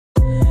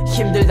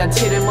힘들단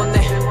티를 못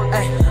내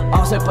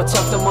어설퍼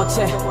척도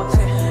못해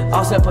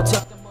어설퍼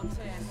척도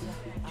못해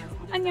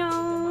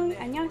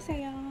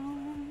안녕하세요.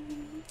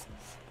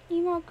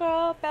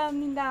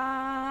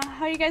 EMOGIRLBELLA입니다.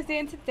 How are you guys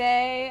doing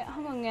today?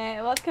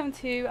 Welcome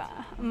to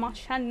my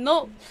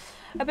channel.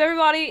 Hope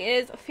everybody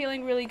is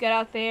feeling really good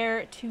out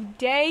there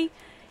today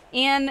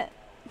and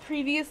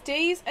previous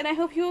days, and I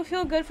hope you will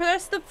feel good for the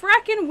rest of the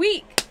fracking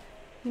week.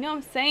 You know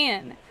what I'm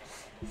saying?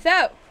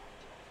 So,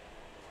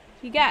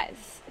 you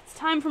guys, it's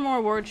time for more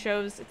award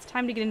shows. It's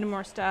time to get into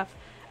more stuff.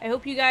 I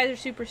hope you guys are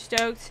super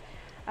stoked.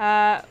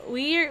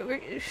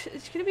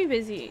 It's gonna be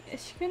busy.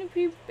 It's gonna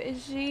be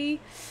busy.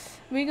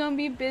 We're gonna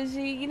be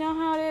busy. You know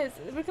how it is.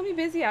 We're gonna be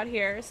busy out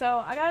here.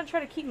 So I gotta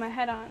try to keep my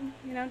head on.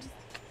 You know, just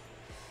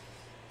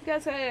you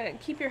guys gotta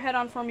keep your head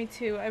on for me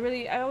too. I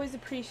always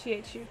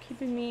appreciate you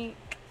keeping me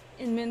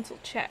in mental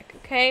check.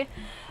 Okay.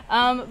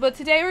 But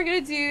today we're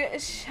gonna do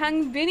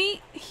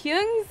SeungBin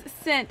Hyung's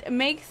scent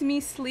makes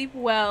me sleep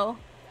well.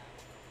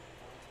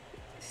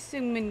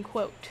 Seungmin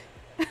quote.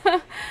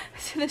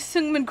 So the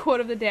Seungmin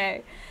quote of the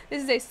day.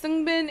 This is a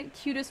SeungBin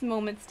cutest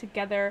moments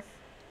together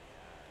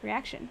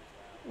reaction.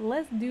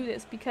 Let's do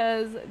this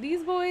because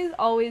these boys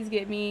always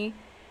get me.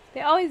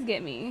 They always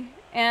get me.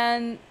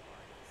 And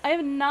I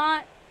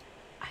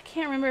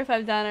can't remember if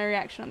I've done a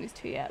reaction on these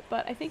two yet,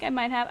 but I think I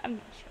might have. I'm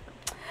not sure.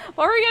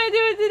 But we're gonna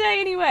do it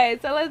today anyway,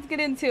 so let's get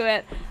into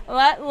it.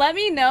 Let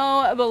me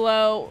know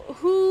below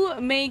whose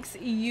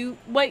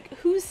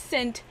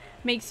scent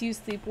makes you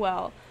sleep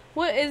well.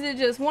 What is it?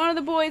 Just one of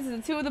the boys? Is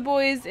it two of the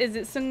boys? Is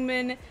it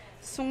SeungBin?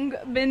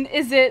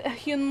 Is it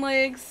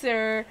Hyunlicks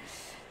or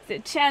is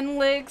it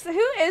Chanlicks? Who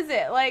is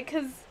it? Like,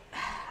 cause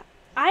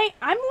I'm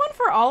one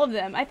for all of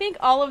them. I think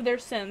all of their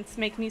scents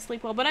make me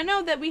sleep well. But I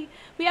know that we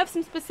have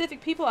some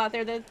specific people out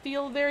there that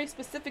feel very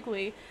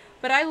specifically.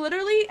 But I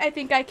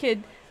think I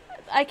could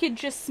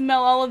just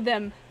smell all of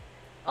them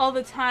all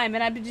the time,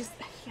 and I'd be just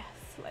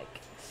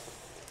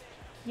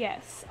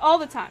yes, all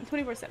the time,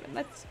 24/7.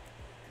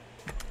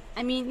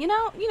 I mean, you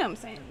know what I'm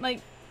saying.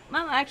 Like,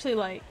 not actually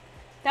like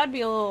that'd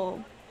be a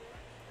little.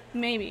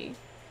 Maybe.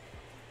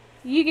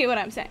 You get what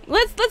I'm saying.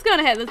 Let's go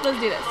ahead. Let's do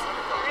this.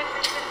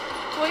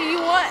 What do you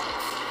want?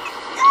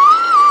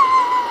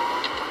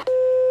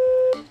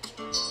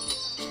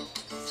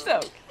 So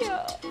cute.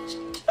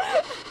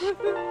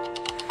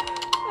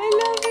 I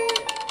love it.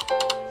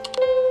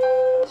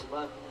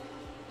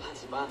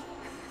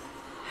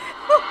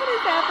 What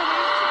is happening?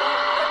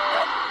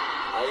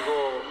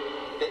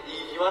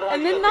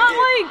 And then not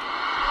like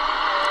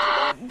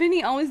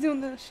Binnie always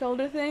doing the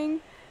shoulder thing.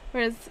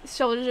 Where his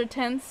shoulders are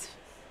tense,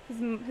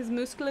 his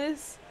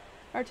muscles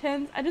are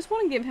tense. I just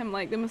want to give him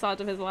like the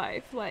massage of his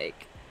life.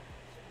 Like,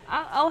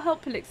 I'll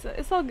help Pelixa.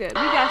 It's all good.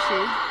 We got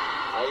you.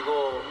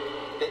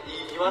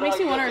 It makes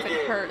me wonder if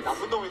it hurts.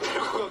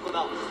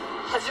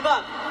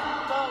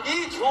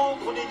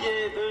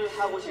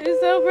 You're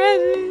so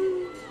precious.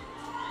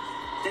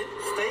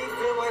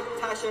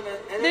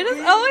 They're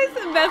just always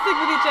messing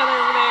with each other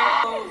over there.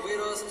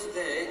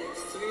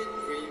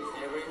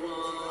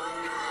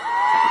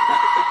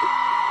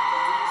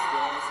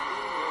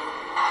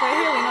 Wait,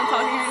 here, we not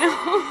talking right now.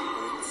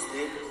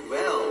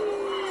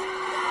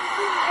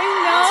 I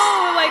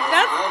know, like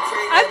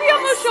I'd be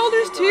on those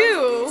shoulders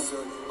too.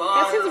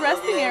 That's his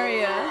resting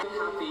area.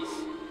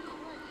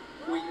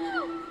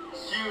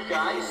 You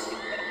guys.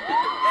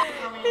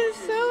 He's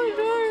so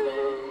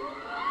adorable.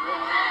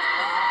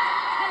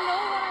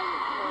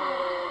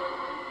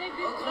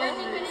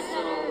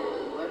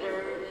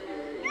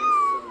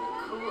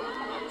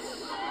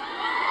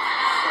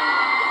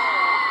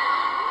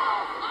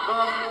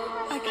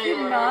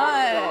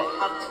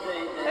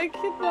 I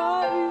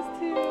cannot, these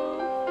two.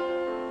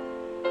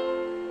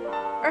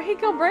 Or he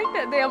could break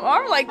that damn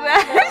arm like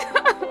that.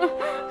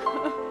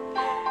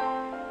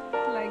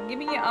 Like, give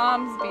me your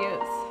arms,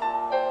 bitch.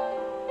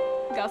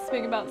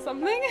 Gossiping about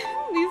something?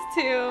 These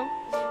two.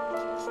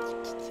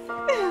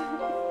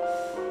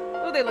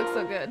 Oh, they look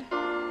so good.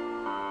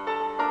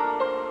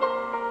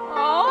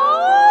 Oh,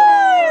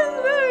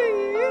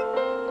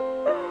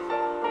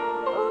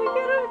 look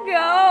at him go.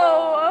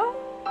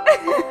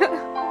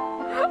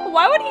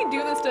 Why would he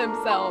do this to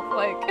himself?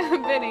 Like,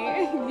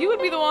 Binnie, you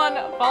would be the one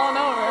falling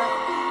over.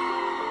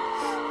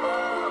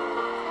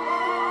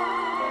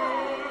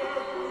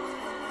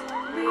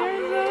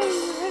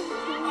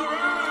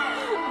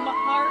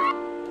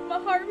 My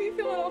heart be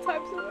feeling all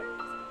types of ways.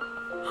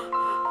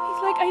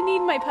 He's like, I need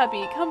my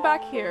puppy. Come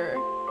back here.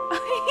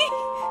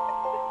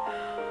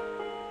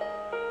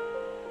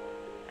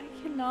 I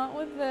cannot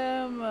with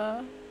them.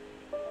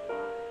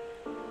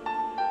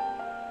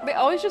 They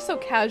always just so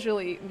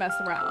casually mess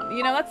around.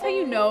 You know, that's how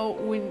you know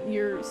when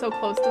you're so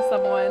close to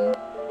someone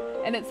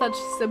and it's such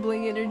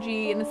sibling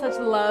energy and it's such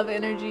love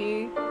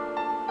energy.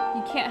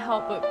 You can't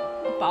help but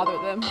bother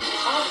them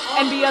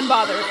and be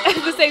unbothered at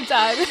the same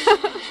time.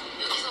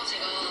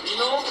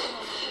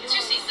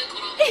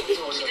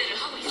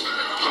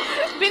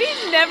 Binnie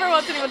never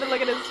wants anyone to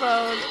look at his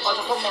phone.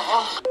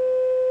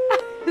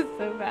 It's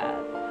so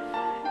bad.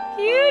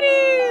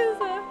 Cuties!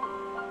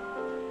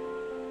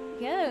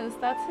 Yes,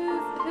 that's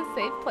his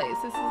safe place.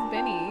 This is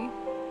Binnie.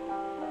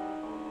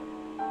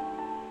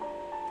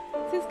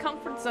 It's his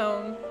comfort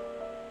zone.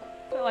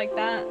 I like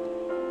that.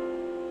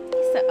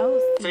 He said, "Oh,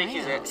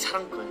 StrayKids의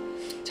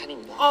사랑꾼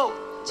찬입니다.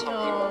 참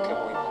행복해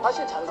보인다.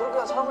 사실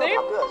잔소리랑 사랑을 they're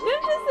바꿔야지.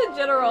 just in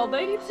general.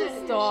 They need to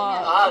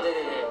stop. 아,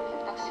 네네네.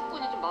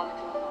 낚시꾼이 좀 마음에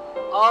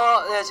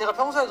들었나? 네, 제가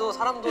평소에도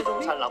사람도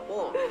좀 잘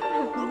낳고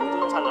물건도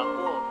좀 잘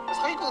낳고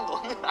사기꾼은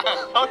너는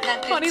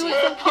Funny looks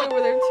so cute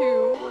over there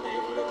too. 내일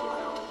보내도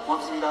가요.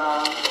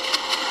 고맙습니다.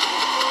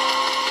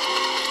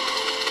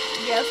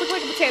 Yeah, it looks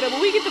like a potato,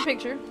 but we get the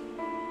picture.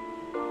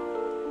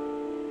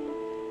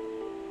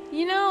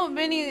 You know,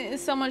 Binnie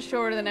is so much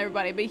shorter than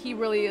everybody, but he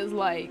really is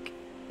like,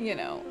 you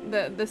know,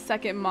 the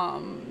second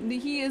mom.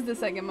 He is the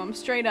second mom,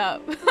 straight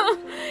up.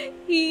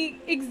 He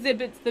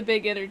exhibits the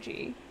big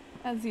energy,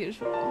 as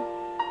usual.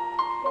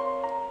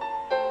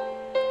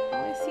 All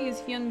I see is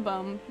Hyun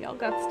Bum. Y'all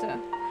got to...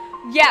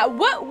 Yeah,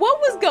 what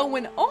was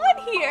going on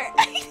here?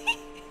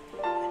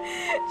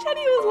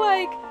 Chenny was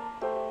like,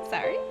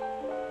 sorry?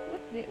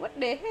 What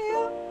the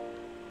hell?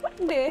 What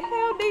the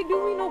hell they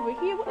doing over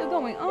here? What is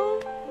going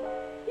on?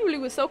 He really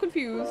was so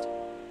confused.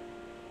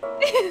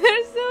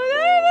 They're so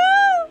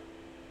terrible!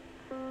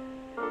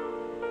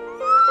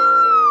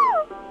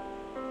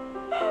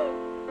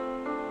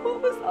 What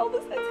was all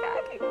this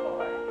attacking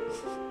for?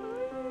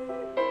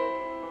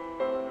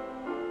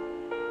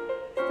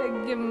 Said,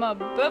 give him a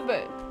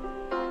bubba.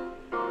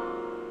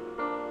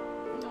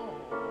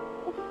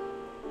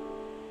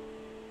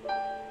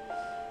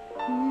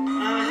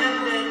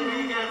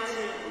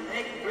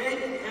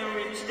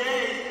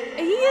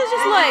 He is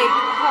just like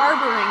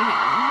harboring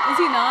him, is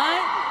he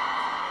not?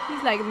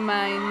 He's like,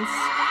 mine's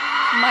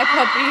my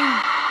puppy.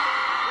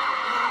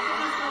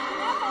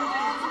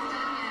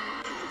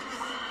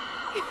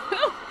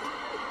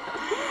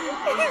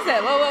 He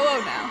said, whoa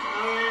now.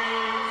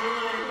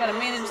 Gotta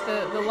manage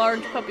the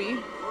large puppy.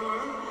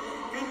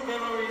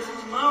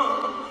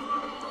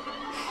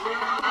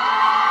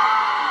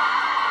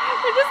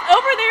 They're just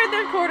over there in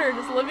their corner,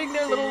 just living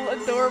their little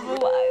adorable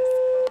lives.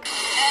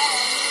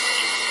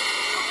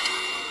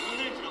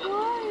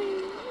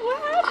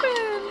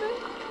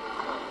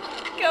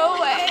 Go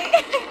away.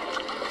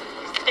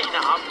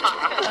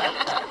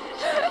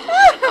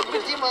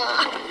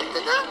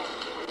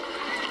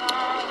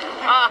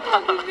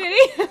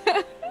 Binnie.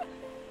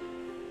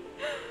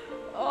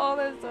 Oh,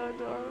 that's so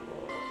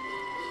adorable.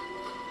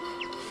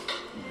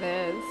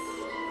 This.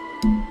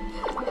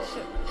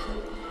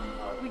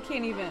 We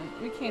can't even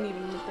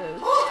with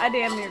this. I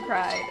damn near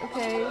cried,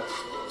 okay?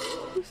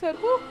 Who said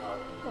who?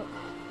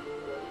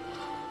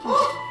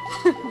 Oh.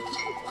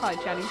 Probably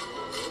Chatty.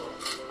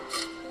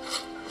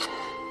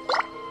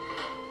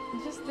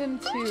 Just them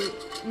two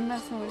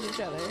messing with each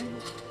other.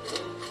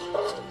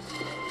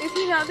 Is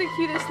he not the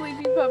cutest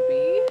sleepy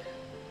puppy?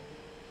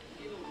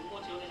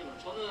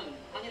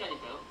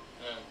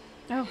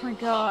 Oh my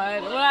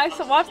god. When I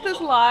watched this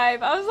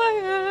live, I was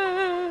like,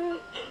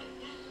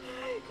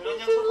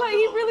 he's just like,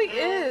 he really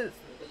is.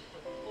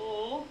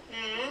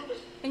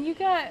 And you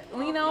got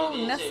Lino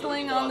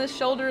nestling on this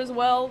shoulder as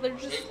well. They're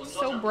just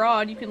so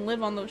broad, you can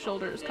live on those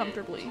shoulders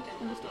comfortably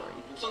in the story.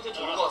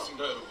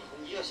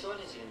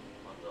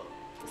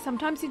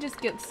 Sometimes he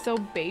just gets so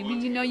baby,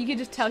 you know, you can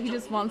just tell he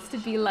just wants to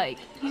be like,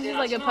 he's just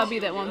like a puppy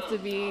that wants to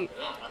be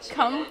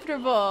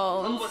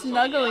comfortable and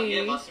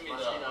snuggly.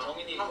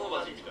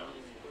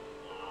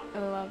 I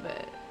love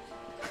it.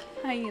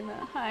 Hi,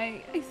 Yuna.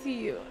 Hi. I see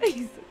you.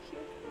 He's so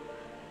cute.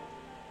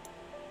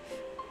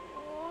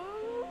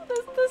 Oh,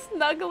 that's the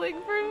snuggling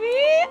for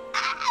me. Ah,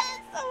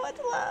 so much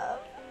love.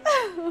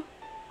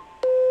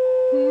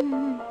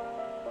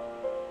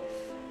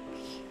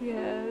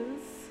 Yes.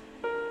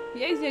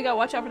 Yeah, you gotta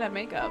watch out for that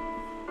makeup.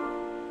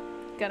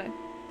 Gotta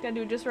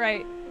do it just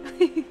right.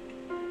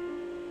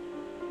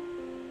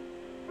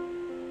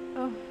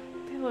 Oh,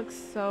 they look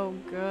so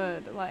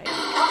good. Like.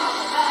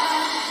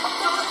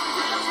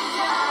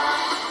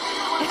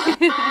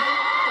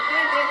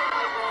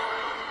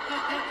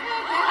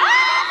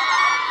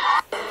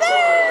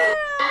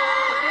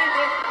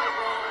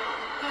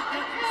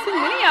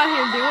 Seungmini out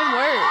here doing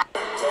work,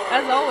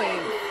 as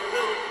always.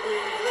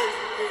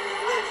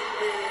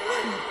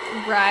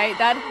 Right,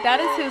 that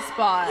is his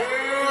spot.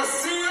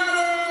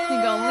 He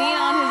gonna lean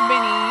on his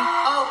Binnie,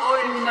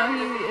 even though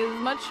he is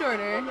much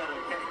shorter.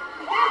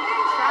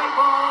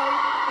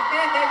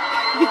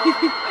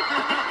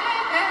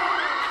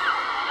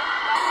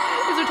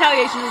 His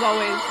retaliation is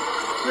always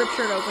rip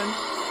shirt open.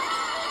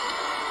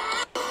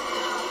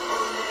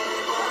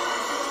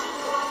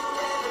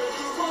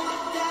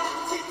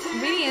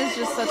 Binnie is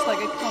just such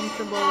like a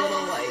comfortable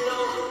little like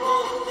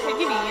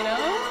piggy, you know?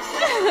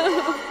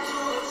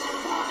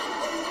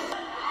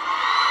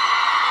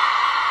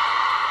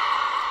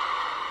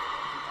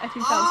 I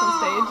think that was on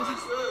stage.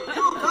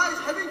 You guys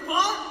having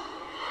fun?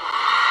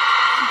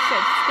 He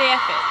said,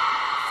 staff it.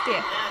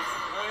 Staff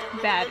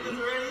it. Baddie.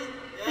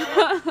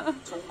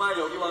 정말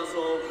여기 와서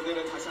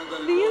무대를 다시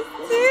한다는 These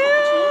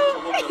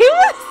two! He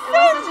was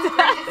so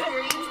done!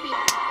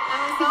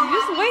 You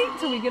just wait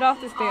till we get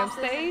off this damn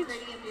stage.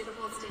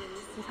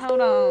 Just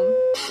hold on.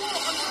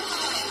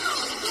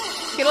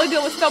 You can only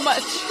deal with so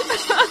much.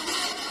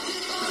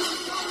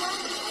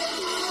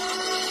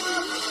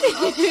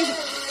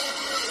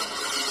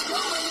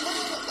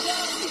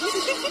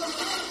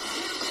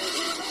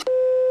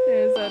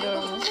 They're so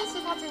adorable.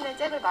 사진에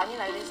잽을 많이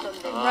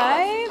날리시던데.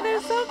 Right?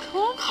 They're so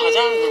cool.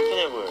 가장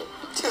불편해 보여.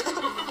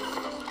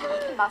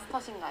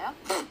 마스터신가요?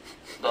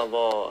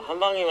 뭐 한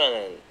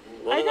방이면은.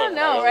 I don't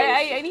know,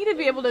 right? I need to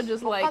be able to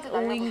just like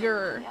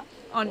linger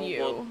on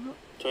you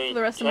for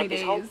the rest of my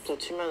days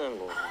치면은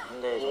뭐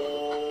한 대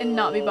정도. and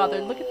not be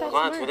bothered. Look at that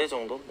한 smirk. 2대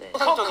정도? 네.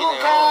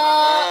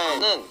 적이네요.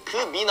 는 그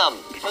미남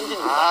현진.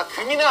 아,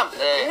 그 미남.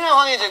 네. 미남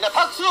황해제가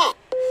박수.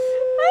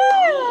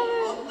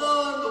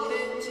 어떤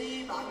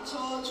노래인지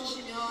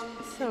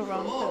맞춰주시면 So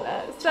wrong for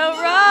that. So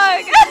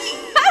wrong.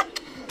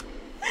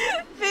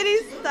 Binnie,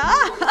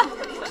 stop.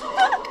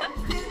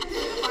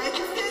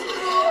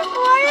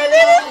 Why are they?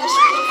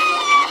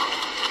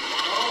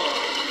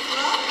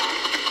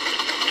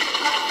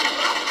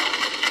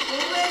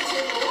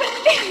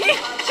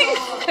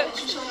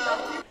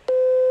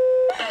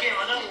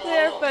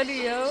 They're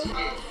funny, yo.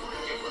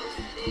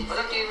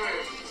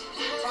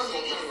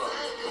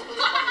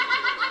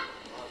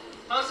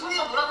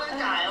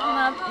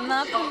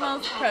 Not the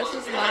most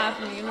precious laugh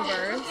in the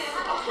universe.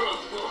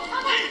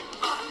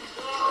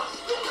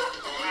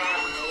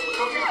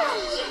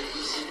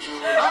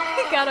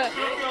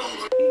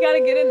 You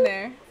gotta get in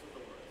there.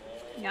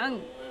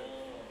 Young.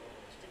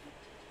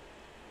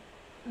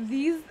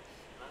 These,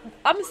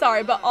 I'm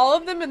sorry, but all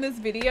of them in this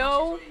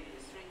video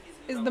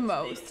is the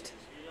most.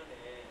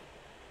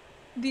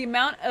 The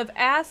amount of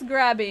ass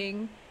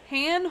grabbing,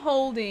 hand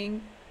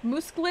holding,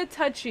 musclet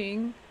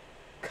touching,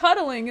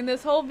 cuddling in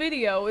this whole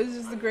video is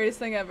just the greatest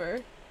thing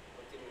ever.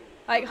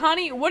 Like,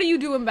 honey, what are you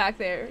doing back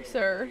there,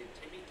 sir?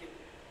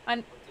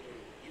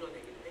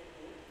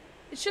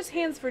 It's just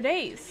hands for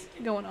days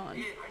going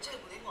on.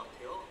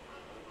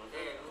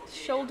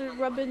 Shoulder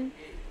rubbing.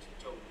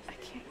 I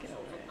can't get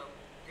over it.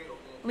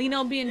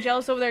 Lino being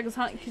jealous over there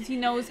because he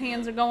knows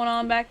hands are going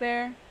on back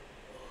there.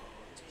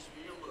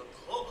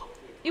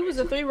 It was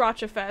a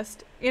 3-Racha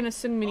fest and a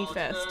Seungmini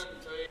fest. So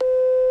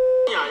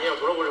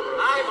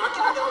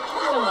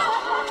much.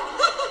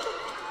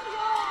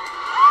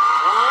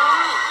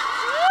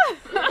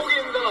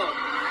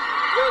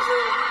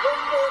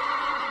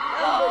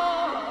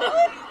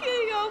 Oh, he's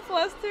getting all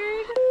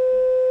flustered.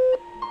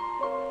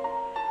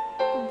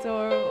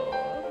 Adorable.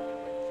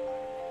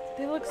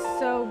 They look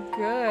so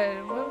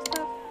good. What was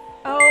that?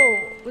 Oh,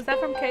 was that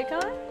from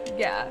KCON?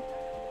 Yeah.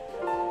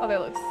 Oh, they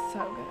look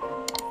so good.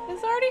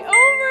 It's already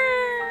over.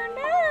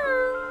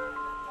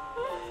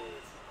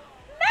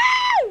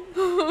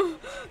 No.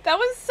 That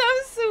was so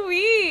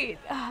sweet.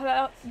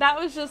 That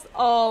was just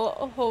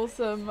all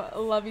wholesome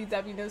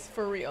lovey-doveyness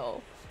for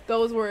real.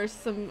 Those were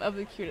some of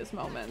the cutest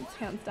moments,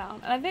 hands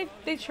down. And I think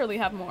they surely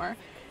have more.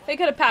 They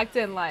could have packed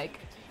in like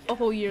a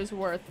whole year's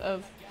worth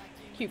of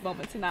cute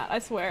moments in that, I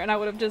swear. And I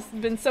would have just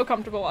been so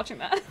comfortable watching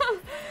that.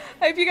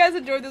 I hope you guys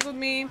enjoyed this with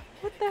me.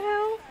 What the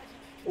hell?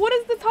 What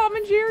is the Tom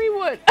and Jerry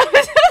one?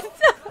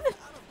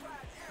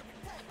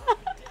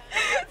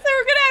 So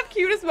we're gonna have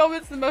cutest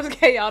moments, the most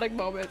chaotic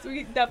moments.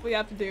 We definitely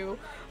have to do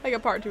like a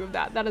part 2 of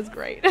that. That is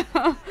great.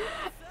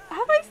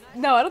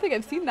 No, I don't think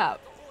I've seen that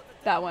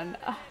one.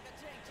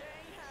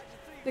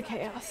 The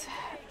chaos.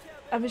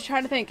 I'm just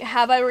trying to think.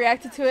 Have I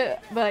reacted to it?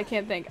 But I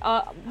can't think.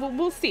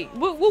 We'll see.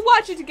 We'll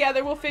watch it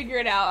together. We'll figure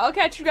it out. I'll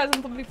catch you guys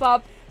on Flippity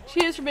Flop.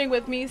 Cheers for being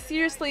with me.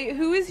 Seriously,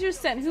 who is your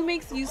scent? Who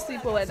makes you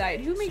sleep well at night?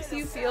 Who makes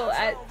you feel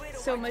at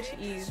so much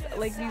ease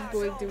like these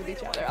boys do with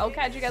each other? I'll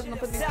catch you guys on the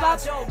Flippity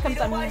Flop.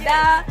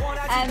 감사합니다.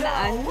 And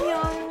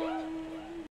안녕.